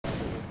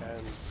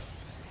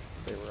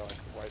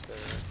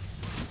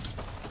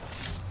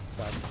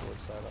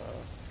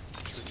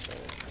campsite tree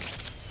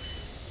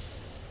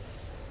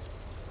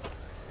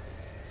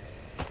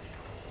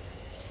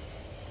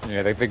thing.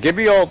 Yeah, the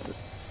Gibby ult,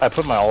 I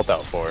put my ult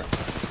out for.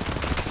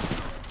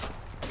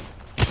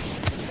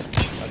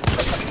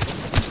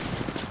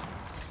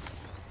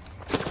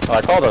 Well,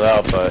 I called it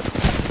out, but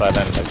by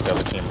then like, the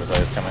other team was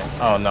always coming.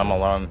 Oh no, I'm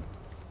alone.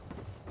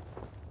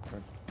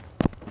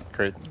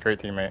 Great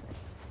teammate.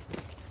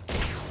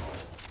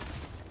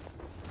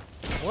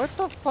 What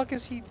the fuck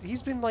is he?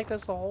 He's been like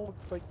this the whole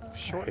like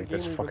short I hate game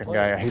this we've been fucking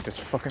playing. guy. I hate this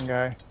fucking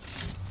guy.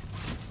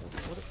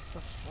 What the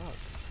fuck?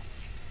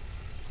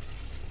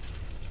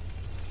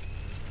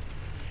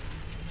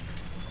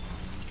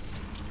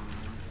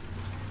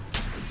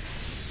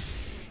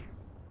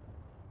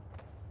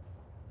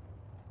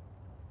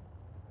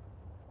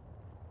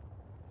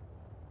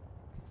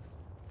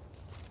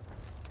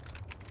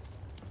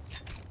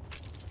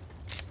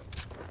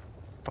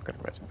 Fucking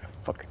resume.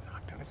 Fucking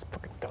knocked down this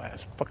fucking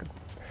dumbass. Fucking.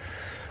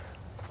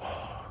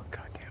 Oh,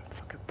 goddamn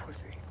fucking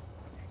pussy.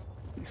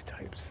 These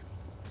types.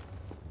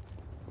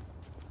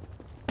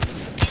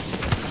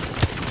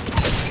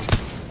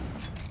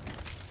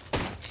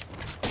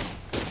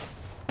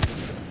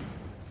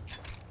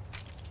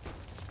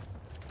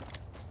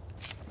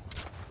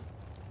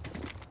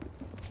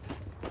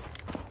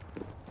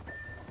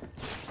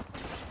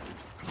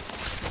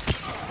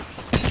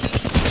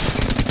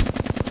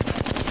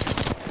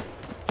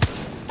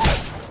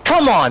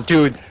 Come on,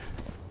 dude!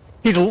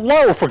 He's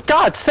low, for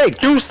God's sake,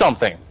 do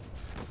something!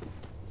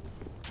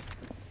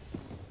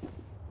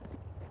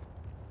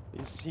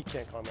 He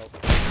can't climb up.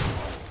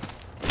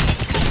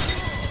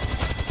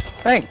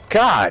 Thank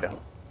God!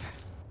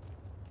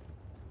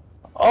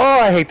 Oh,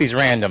 I hate these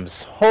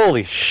randoms.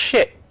 Holy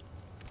shit!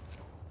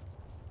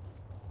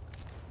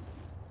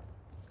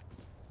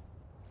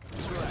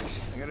 Just relax.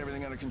 I got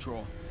everything under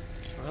control.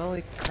 Well,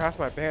 he can craft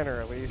my banner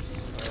at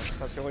least.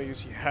 That's the only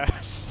use he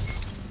has.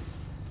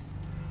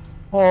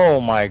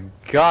 Oh my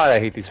God, I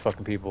hate these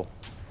fucking people.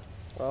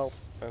 Well,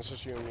 that's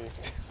just you and me.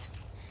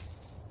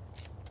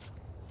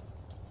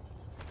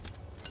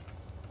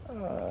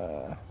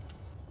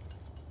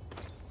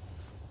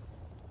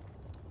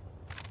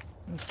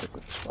 Let's stick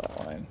with this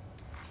flat line.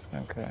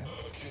 Okay.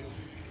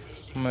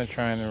 I'm gonna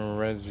try and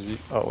res you.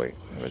 Oh wait,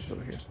 res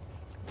over here.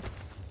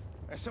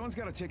 Hey, someone's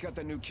got to take out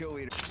that new kill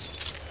leader.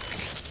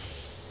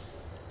 It's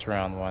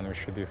round one, we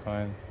should be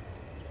fine.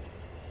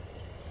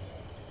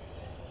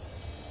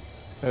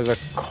 There's a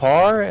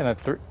car and a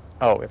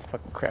oh, we have to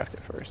fucking craft it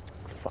first.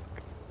 Fuck.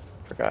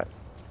 Forgot.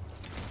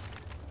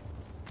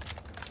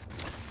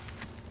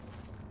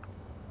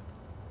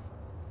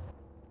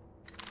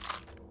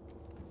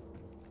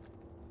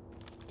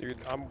 Dude,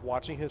 I'm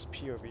watching his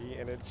POV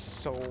and it's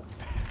so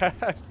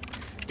bad.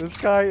 This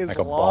guy is Like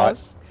a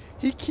lost. bot?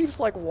 He keeps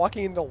like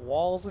walking into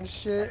walls and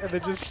shit, and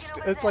then just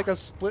it's like a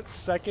split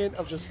second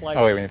of just like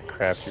Oh wait, we need to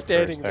craft you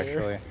standing first, there.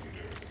 actually.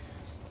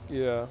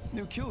 Yeah.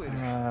 New kill leader.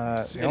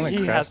 The only He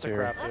has craft to here.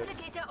 craft it.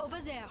 Replicator over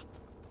there.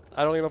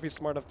 I don't even know if he's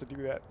smart enough to do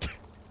that.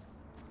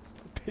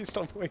 Based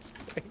on the way he's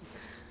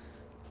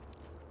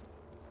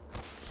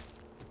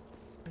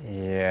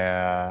playing.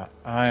 Yeah,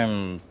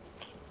 I'm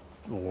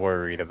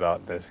worried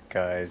about this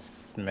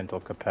guy's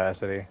mental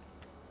capacity.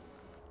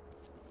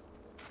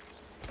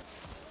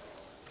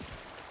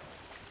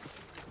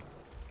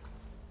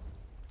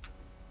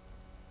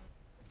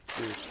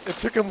 It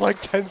took him like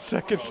 10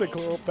 seconds to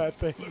glow up that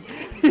thing.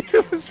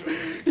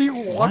 He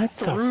walked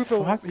through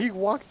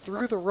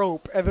the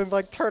rope and then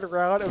like turned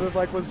around and then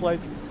like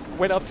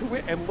went up to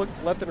it and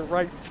looked left and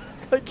right.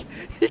 Like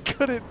he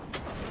couldn't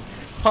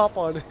hop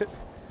on it.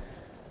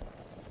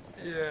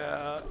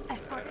 Yeah.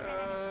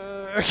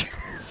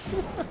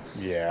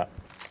 Yeah.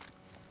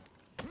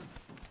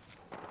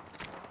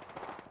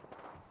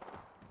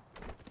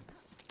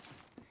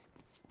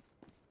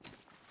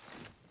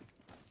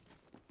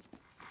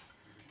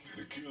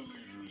 The kill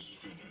leader is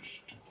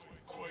finished.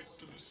 Quite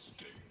the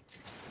mistake.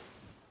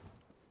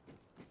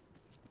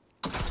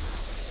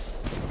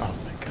 Oh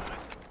my God.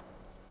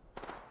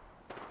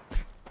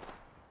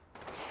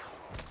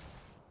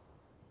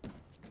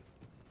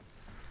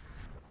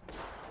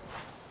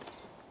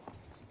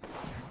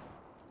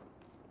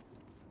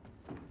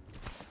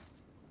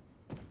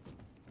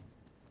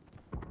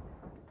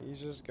 He's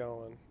just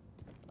going.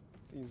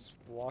 He's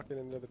walking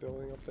into the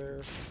building up there,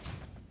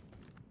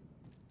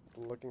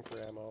 looking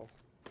for ammo,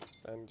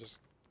 and just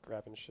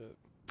grabbing shit.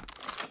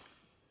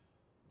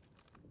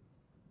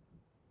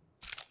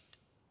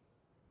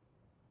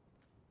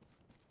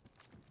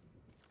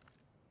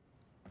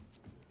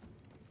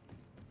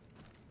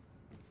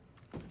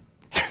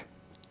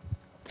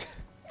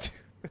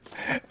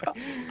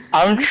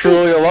 I'm You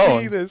truly should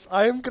alone. See this.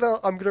 I'm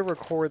gonna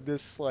record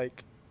this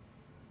like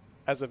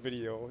as a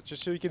video,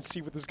 just so you can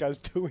see what this guy's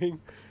doing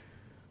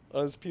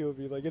on his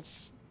POV. Like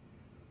it's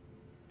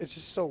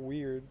just so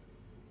weird.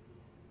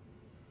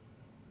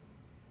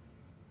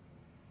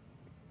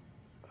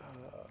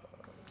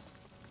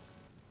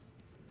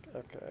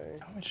 Okay.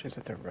 How much is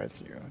it to res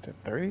you? Is it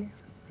 30 or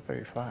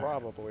 35?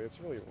 Probably. It's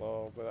really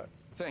low, but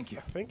Thank you.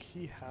 I think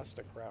he has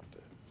to craft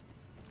it.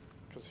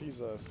 Because he's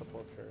a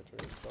support character,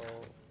 so...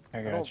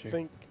 I don't got you.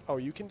 think... Oh,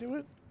 you can do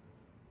it?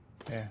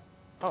 Yeah.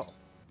 Oh.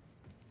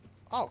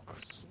 Oh,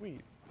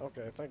 sweet.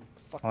 Okay, thank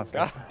fucking Let's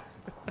God.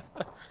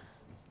 go.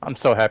 I'm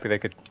so happy they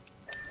could.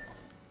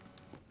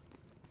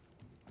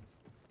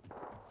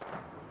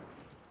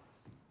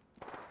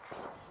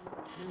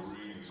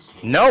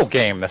 No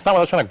game. That's not what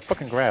I was trying to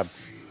fucking grab.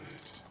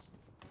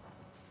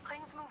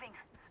 Ring's moving.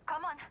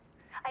 Come on.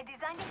 I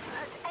designed it to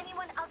hurt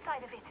anyone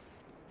outside of it.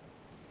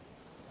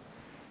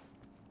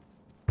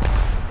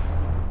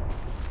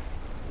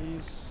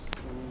 He's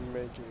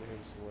making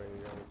his way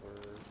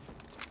over.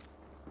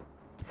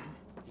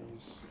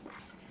 He's...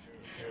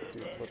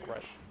 Dude, look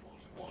right.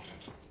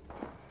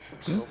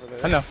 Over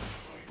there. I know.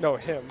 No,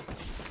 him.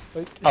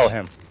 Like, Oh,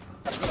 him.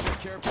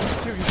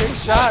 dude, he's getting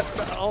shot!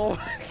 Oh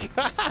my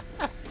God!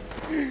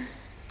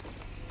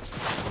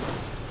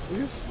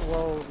 He's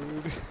slow,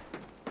 dude.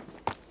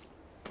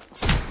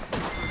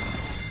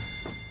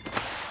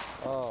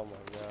 Oh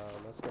my